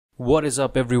What is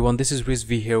up everyone, this is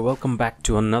Rizvee here. Welcome back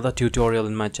to another tutorial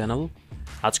in my channel.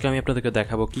 আজকে আমি আপনাদেরকে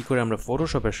দেখাবো কি করে আমরা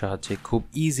ফটোশপের সাহায্যে খুব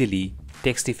ইজিলি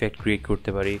টেক্সট ইফেক্ট ক্রিয়েট করতে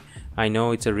পারি। I know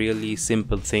it's a really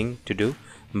simple thing to do,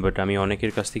 but আমি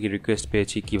অনেকের কাছ থেকে রিকোয়েস্ট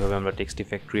পেয়েছি কিভাবে আমরা টেক্সট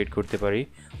ইফেক্ট ক্রিয়েট করতে পারি।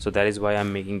 So that is why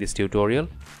I'm making this tutorial.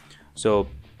 So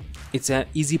it's an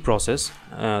easy process.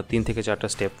 3 থেকে 4টা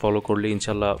স্টেপ ফলো করলে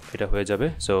ইনশাআল্লাহ এটা হয়ে যাবে।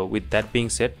 So with that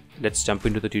being said, let's jump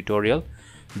into the tutorial.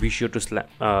 Be sure to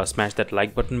smash that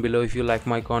like button below if you like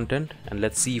my content, and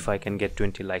let's see if I can get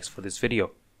 20 likes for this video.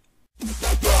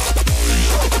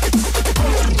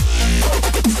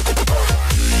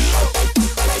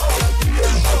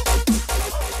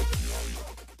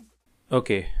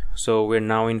 Okay, so we're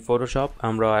now in Photoshop.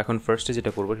 আমরা এখন ফার্স্টে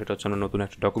যেটা করব সেটা হচ্ছে আমরা নতুন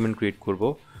একটা ডকুমেন্ট ক্রিয়েট করব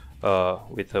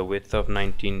with a width of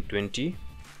 1920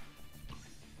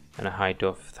 and a height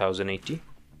of 1080.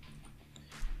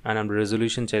 And our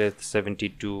resolution চাইলে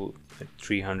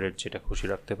 72/300 যেটা খুশি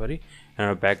রাখতে পারি। and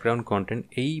our background content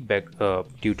এই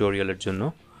টিউটোরিয়ালের জন্য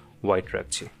হোয়াইট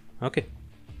রাখছি। ওকে,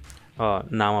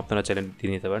 নাম আপনারা চাইলে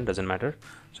দিয়ে নিতে পারেন, ডাজন্ট ম্যাটার।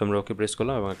 সো আমরা ওকে প্রেস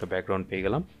করলাম এবং একটা ব্যাকগ্রাউন্ড পেয়ে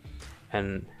গেলাম। And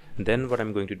then what I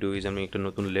am going to do is আমি একটা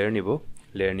নতুন লেয়ার নিব।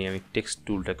 লেয়ার নিয়ে আমি টেক্সট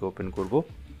টুলটাকে ওপেন করব।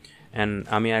 অ্যান্ড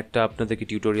আমি একটা আপনাদেরকে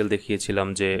টিউটোরিয়াল দেখিয়েছিলাম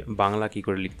যে বাংলা কী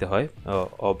করে লিখতে হয়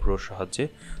অভ্রর সাহায্যে।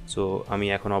 সো আমি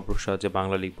এখন অভ্রর সাহায্যে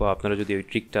বাংলা লিখবো। আপনারা যদি ওই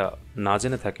ট্রিকটা না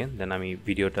জেনে থাকেন দেন আমি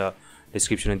ভিডিওটা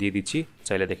ডিসক্রিপশনে দিয়ে দিচ্ছি,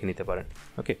 চাইলে দেখে নিতে পারেন।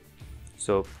 ওকে,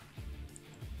 সো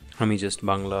আমি জাস্ট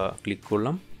বাংলা ক্লিক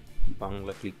করলাম।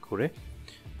 বাংলা ক্লিক করে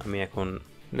আমি এখন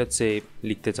লেটস সে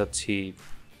লিখতে চাচ্ছি,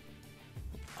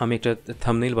 আমি একটা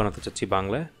থাম্বনেইল বানাতে চাচ্ছি,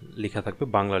 বাংলায় লেখা থাকবে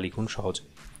বাংলা লিখুন সহজে।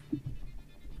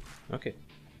 ওকে,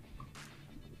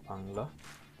 বাংলা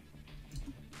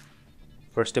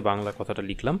ফার্স্টে বাংলা কথাটা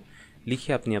লিখলাম, লিখে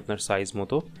আপনি আপনার সাইজ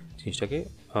মতো জিনিসটাকে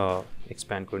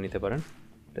এক্সপ্যান্ড করে নিতে পারেন।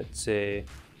 Let's say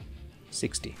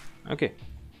 60। Okay,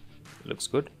 looks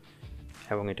good.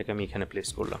 এবং এটাকে আমি এখানে প্লেস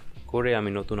করলাম। করে আমি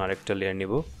নতুন আরেকটা লেয়ার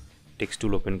নেব, টেক্সট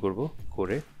টুল ওপেন করব,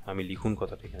 করে আমি লিখুন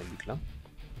কথাটা এখানে লিখলাম।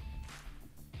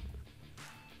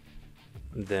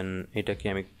 দেন এটাকে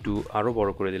আমি একটু আরও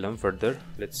বড় করে দিলাম further,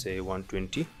 let's say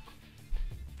 120।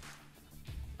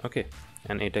 Okay,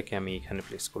 and এটাকে আমি এখানে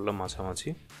প্লেস করলাম মাঝামাঝি।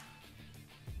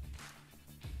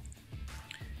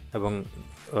 এবং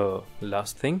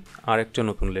লাস্ট থিং, আরেকটা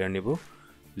নতুন লেয়ার নেব।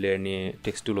 লেয়ার নিয়ে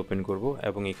টেক্সট টুল ওপেন করব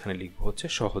এবং এখানে লিখব হচ্ছে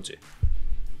সহজে।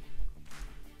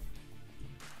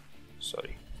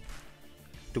 সরি,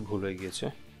 একটু ভুল হয়ে গিয়েছে।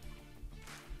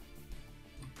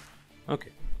 ওকে,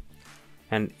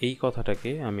 অ্যান্ড এই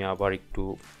কথাটাকে আমি আবার একটু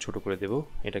ছোট করে দেব,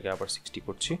 এটাকে আবার 60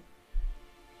 করছি।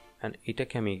 অ্যান্ড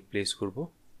এটাকে আমি প্লেস করব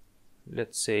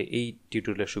লেটস সে এই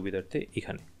টিউটোরিয়ালের সুবিধার্থে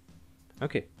এখানে।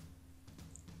 ওকে,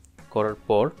 করার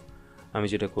পর আমি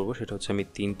যেটা করব সেটা হচ্ছে আমি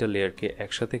 3টা লেয়ারকে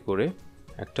একসাথে করে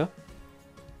একটা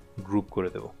গ্রুপ করে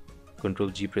দেব।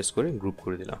 Ctrl+G প্রেস করে গ্রুপ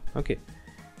করে দিলাম। ওকে,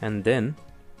 অ্যান্ড দেন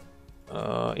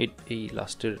এই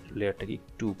লাস্টের লেয়ারটাকে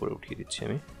একটু উপরে উঠিয়ে দিচ্ছি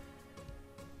আমি।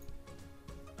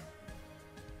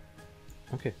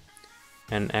 ওকে,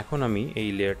 অ্যান্ড এখন আমি এই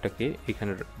লেয়ারটাকে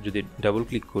এখানে যদি ডাবল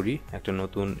ক্লিক করি একটা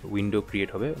নতুন উইন্ডো ক্রিয়েট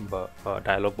হবে বা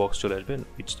ডায়ালগ বক্স চলে আসবে,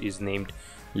 which is named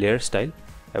layer style.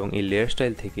 এবং এই লেয়ার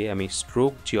স্টাইল থেকে আমি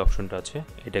স্ট্রোক যে অপশনটা আছে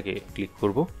এটাকে ক্লিক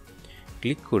করব।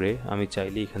 ক্লিক করে আমি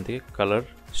চাইলে এখান থেকে কালার,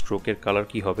 স্ট্রোকের কালার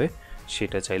কি হবে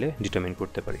সেটা চাইলে ডিটারমিন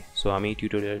করতে পারি। সো আমি এই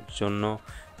টিউটোরিয়ালের জন্য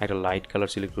একটা লাইট কালার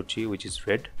সিলেক্ট করছি, উইচ ইজ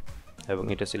রেড, এবং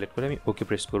এটা সিলেক্ট করে আমি ওকে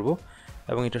প্রেস করব।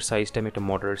 এবং এটার সাইজটা আমি একটা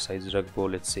মডারেট সাইজ রাখবো,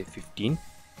 let's say 15।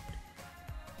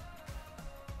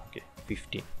 Okay,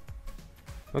 15।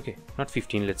 Okay, not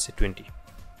 15, let's say 20।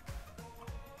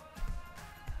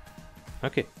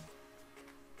 Okay,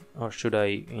 or should I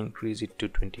increase it to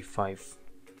 25?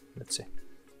 Let's say.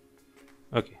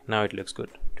 Okay, now it looks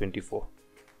good, 24.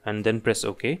 And then press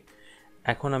OK.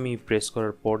 এখন আমি প্রেস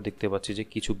করার পর দেখতে পাচ্ছি যে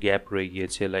কিছু গ্যাপ রয়ে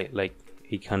গিয়েছে, লাইক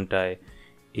এইখানটায়,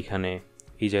 এখানে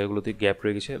এই জায়গাগুলোতে গ্যাপ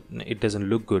রয়ে গেছে। It doesn't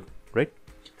look good, right?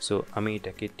 So আমি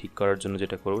এটাকে ঠিক করার জন্য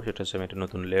যেটা করব সেটা হচ্ছে আমি একটা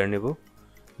নতুন লেয়ার নেব।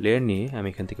 লেয়ার নিয়ে আমি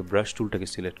এখান থেকে ব্রাশ টুলটাকে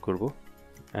সিলেক্ট করব।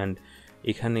 অ্যান্ড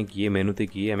এখানে গিয়ে মেনুতে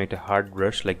গিয়ে আমি একটা hard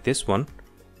brush like this one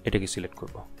এটাকে সিলেক্ট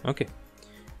করব। ওকে,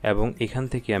 এবং এখান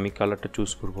থেকে আমি কালারটা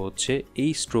চুজ করব হচ্ছে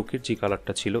এই স্ট্রোকের যে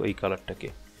কালারটা ছিল এই কালারটাকে।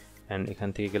 অ্যান্ড এখান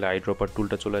থেকে গেলে আই ড্রপার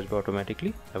টুলটা চলে আসবে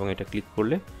অটোমেটিকলি, এবং এটা ক্লিক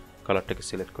করলে কালারটাকে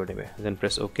সিলেক্ট করে নেবে। দেন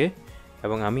প্রেস ওকে।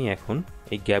 এবং আমি এখন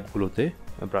এই গ্যাপগুলোতে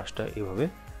ব্রাশটা এভাবে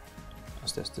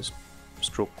আস্তে আস্তে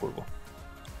স্ট্রোক করব।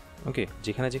 ওকে,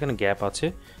 যেখানে যেখানে গ্যাপ আছে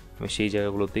আমি সেই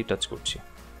জায়গাগুলোতেই টাচ করছি।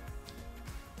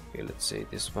 Okay, let's say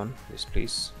this one, this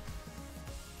place.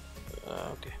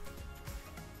 Okay.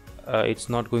 It's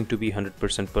not going to be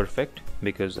 100% perfect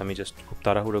because আমি জাস্ট খুব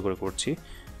তাড়াহুড়ো করে করছি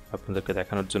আপনাদেরকে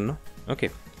দেখানোর জন্য। ওকে,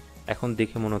 এখন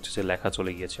দেখে মনে হচ্ছে যে লেখা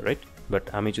চলে গিয়েছে, রাইট? বাট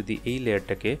আমি যদি এই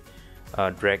লেয়ারটাকে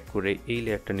ড্র্যাগ করে এই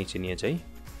লেয়ারটা নিচে নিয়ে যাই,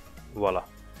 ওয়ালা,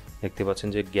 দেখতে পাচ্ছেন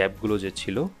যে গ্যাপগুলো যে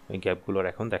ছিল এই গ্যাপগুলো আর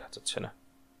এখন দেখা যাচ্ছে না,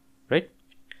 রাইট?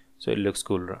 সো ইট লুকস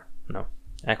কুল নাও।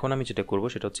 এখন আমি যেটা করব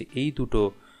সেটা হচ্ছে এই দুটো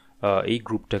এই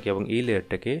গ্রুপটাকে এবং এই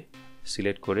লেয়ারটাকে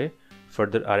সিলেক্ট করে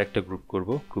ফার্দার আরেকটা গ্রুপ করব,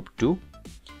 গ্রুপ 2,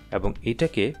 এবং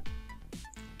এইটাকে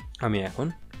আমি এখন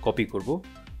কপি করব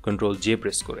কন্ট্রোল জে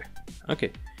প্রেস করে। ওকে,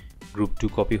 গ্রুপ 2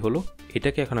 কপি হলো।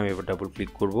 এটাকে এখন আমি এবার ডাবল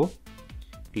ক্লিক করব,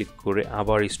 ক্লিক করে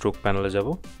আবার স্ট্রোক প্যানেলে যাব,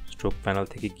 স্ট্রোক প্যানেল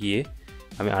থেকে গিয়ে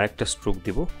আমি আরেকটা স্ট্রোক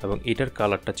দেব এবং এটার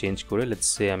কালারটা চেঞ্জ করে লেটস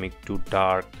সে আমি একটু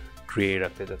ডার্ক গ্রে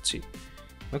রাখতে যাচ্ছি।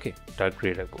 ওকে, ডার্ক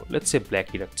গ্রে রাখবো, লেটস সে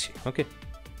ব্ল্যাকই রাখছি। ওকে,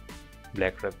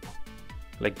 ব্ল্যাক রাখবো,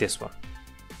 like this one.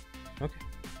 Okay,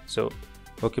 so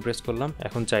okay press করলাম।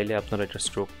 এখন চাইলে আপনারা এটা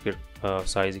স্ট্রোকের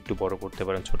সাইজ একটু বড় করতে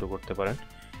পারেন, ছোট করতে পারেন,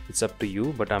 it's up to you.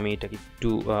 But আমি এটাকে একটু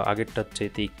আগেরটার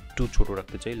চাইতে একটু ছোট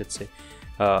রাখতে চাই। লেটস সে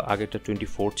আগেরটা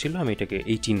 24 ছিল, আমি এটাকে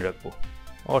 18 রাখবো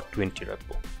অর 20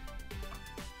 রাখবো।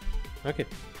 ওকে,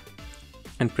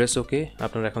 অ্যান্ড প্রেস ওকে।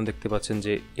 আপনারা এখন দেখতে পাচ্ছেন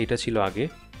যে এটা ছিল আগে।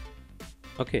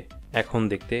 ওকে, এখন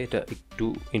দেখতে এটা একটু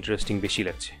ইন্টারেস্টিং বেশি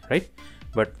লাগছে, রাইট?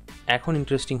 বাট এখন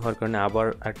ইন্টারেস্টিং হওয়ার কারণে আবার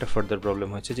একটা ফার্দার প্রবলেম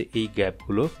হয়েছে যে এই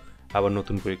গ্যাপগুলো আবার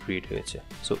নতুন করে ক্রিয়েট হয়েছে।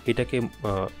 সো এটাকে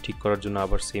ঠিক করার জন্য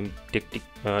আবার সেম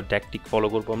ট্যাকটিক ফলো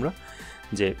করবো আমরা,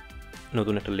 যে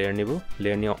নতুন একটা লেয়ার নেব,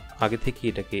 লেয়ার নিয়ে আগে থেকে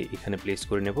এটাকে এখানে প্লেস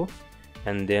করে নেব,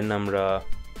 অ্যান্ড দেন আমরা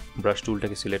ব্রাশ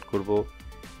টুলটাকে সিলেক্ট করব,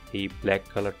 এই ব্ল্যাক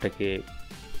কালারটাকে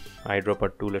আইড্রপার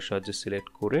টুলের সাহায্যে সিলেক্ট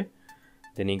করে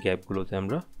দেন এই গ্যাপগুলোতে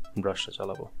আমরা ব্রাশটা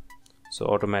চালাবো। সো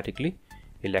অটোমেটিকলি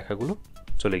এই লেখাগুলো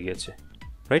চলে গিয়েছে,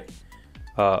 রাইট?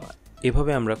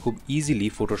 এভাবে আমরা খুব ইজিলি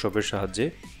ফটোশপের সাহায্যে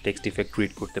টেক্সট ইফেক্ট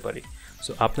ক্রিয়েট করতে পারি।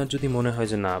 সো আপনার যদি মনে হয়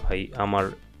যে না ভাই আমার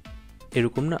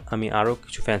এরকম না, আমি আরও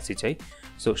কিছু ফ্যান্সি চাই,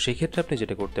 সো সেক্ষেত্রে আপনি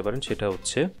যেটা করতে পারেন সেটা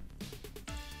হচ্ছে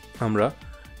আমরা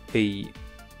এই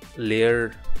লেয়ার,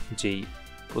 যেই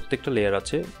প্রত্যেকটা লেয়ার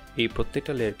আছে, এই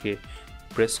প্রত্যেকটা লেয়ারকে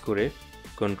প্রেস করে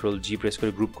কন্ট্রোল জি প্রেস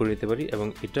করে গ্রুপ করে দিতে পারি এবং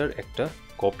এটার একটা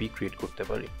কপি ক্রিয়েট করতে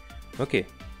পারি। ওকে,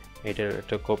 এটার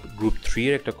একটা কপি, গ্রুপ 3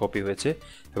 এর একটা কপি হয়েছে,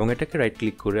 এবং এটাকে রাইট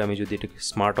ক্লিক করে আমি যদি এটাকে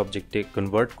স্মার্ট অবজেক্টে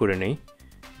কনভার্ট করে নেই,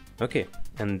 ওকে,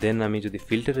 অ্যান্ড দেন আমি যদি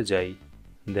ফিল্টারে যাই,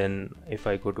 দেন if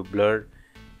I go to blur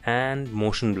and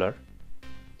motion blur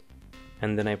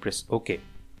and then I press okay,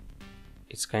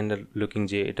 it's kind of looking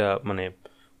যে এটা মানে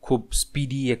খুব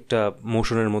স্পিডি একটা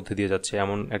মোশনের মধ্যে দিয়ে যাচ্ছে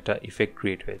এমন একটা ইফেক্ট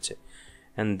ক্রিয়েট হয়েছে।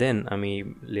 অ্যান্ড দেন আমি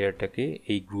লেয়ারটাকে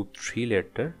এই গ্রুপ 3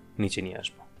 লেয়ারটার নিচে নিয়ে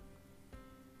আসবো।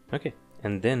 ওকে,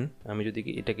 অ্যান্ড দেন আমি যদি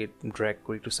এটাকে ড্র্যাগ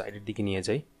করে একটু সাইডের দিকে নিয়ে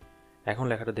যাই, এখন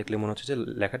লেখাটা দেখলে মনে হচ্ছে যে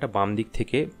লেখাটা বাম দিক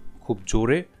থেকে খুব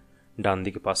জোরে ডান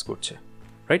দিকে পাস করছে,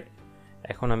 রাইট?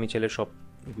 এখন আমি চাইলে সব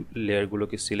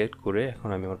লেয়ারগুলোকে সিলেক্ট করে এখন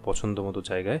আমি আমার পছন্দ মতো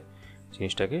জায়গায়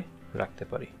জিনিসটাকে রাখতে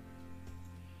পারি।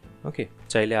 ওকে,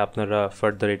 চাইলে আপনারা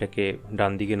ফার্দার এটাকে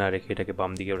ডান দিকে না রেখে এটাকে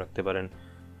বাম দিকেও রাখতে পারেন,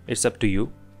 ইটস আপ টু ইউ,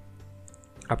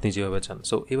 আপনি যেভাবে চান।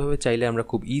 সো এভাবে চাইলে আমরা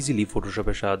খুব ইজিলি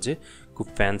ফটোশপের সাহায্যে খুব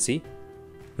ফ্যান্সি,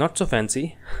 নট সো ফ্যান্সি,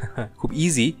 খুব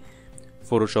easy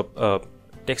Photoshop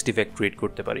text effect create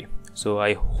করতে পারি। So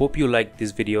I hope you like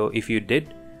this video. If you did,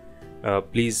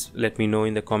 please let me know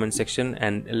in the comment section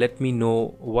and let me know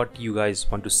what you guys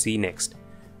want to see next.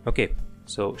 Okay,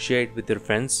 so share it with your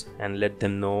friends and let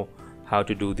them know how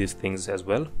to do these things as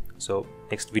well. So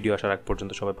next video আসার আগ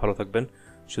পর্যন্ত সবাই ভালো থাকবেন,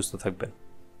 সুস্থ থাকবেন।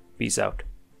 Peace out.